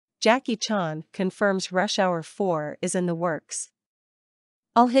Jackie Chan confirms Rush Hour 4 is in the works.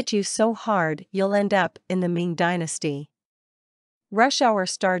 I'll hit you so hard you'll end up in the Ming Dynasty. Rush Hour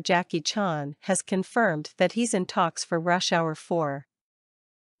star Jackie Chan has confirmed that he's in talks for Rush Hour 4.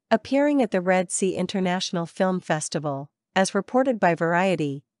 Appearing at the Red Sea International Film Festival, as reported by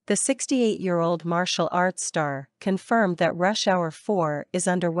Variety, the 68-year-old martial arts star confirmed that Rush Hour 4 is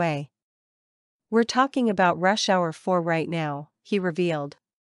underway. "We're talking about Rush Hour 4 right now," he revealed.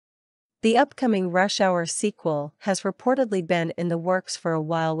 The upcoming Rush Hour sequel has reportedly been in the works for a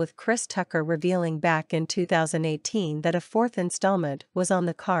while, with Chris Tucker revealing back in 2018 that a fourth installment was on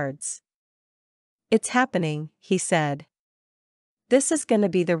the cards. "It's happening," he said. "This is gonna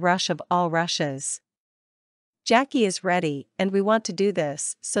be the rush of all rushes. Jackie is ready, and we want to do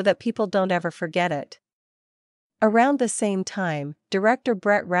this so that people don't ever forget it." Around the same time, director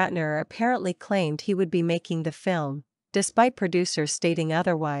Brett Ratner apparently claimed he would be making the film, despite producers stating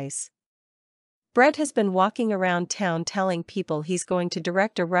otherwise. Brett has been walking around town telling people he's going to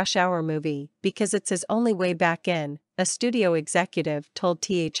direct a Rush Hour movie because it's his only way back in, a studio executive told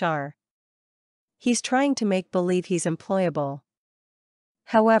THR. "He's trying to make believe he's employable."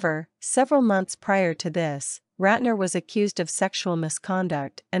 However, several months prior to this, Ratner was accused of sexual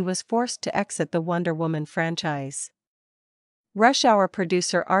misconduct and was forced to exit the Wonder Woman franchise. Rush Hour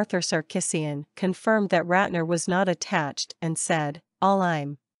producer Arthur Sarkisian confirmed that Ratner was not attached and said, "All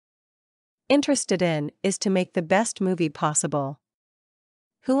I'm interested in is to make the best movie possible.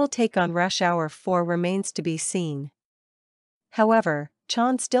 Who will take on Rush Hour 4 remains to be seen." However,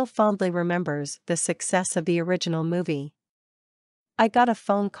 Chan still fondly remembers the success of the original movie. "I got a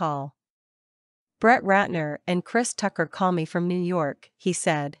phone call. Brett Ratner and Chris Tucker call me from New York," he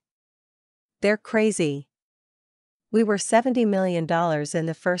said. "They're crazy. We were $70 million in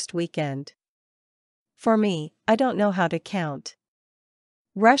the first weekend. For me, I don't know how to count."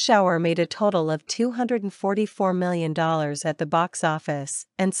 Rush Hour made a total of $244 million at the box office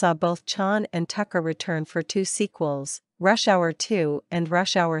and saw both Chan and Tucker return for two sequels, Rush Hour 2 and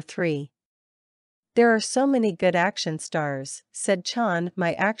Rush Hour 3. "There are so many good action stars," said Chan.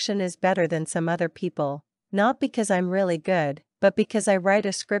 "My action is better than some other people, not because I'm really good, but because I write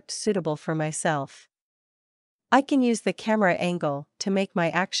a script suitable for myself. I can use the camera angle to make my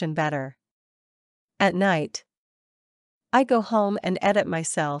action better. At night, I go home and edit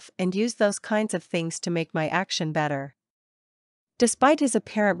myself and use those kinds of things to make my action better." Despite his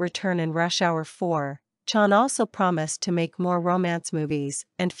apparent return in Rush Hour 4, Chan also promised to make more romance movies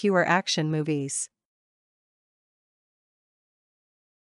and fewer action movies.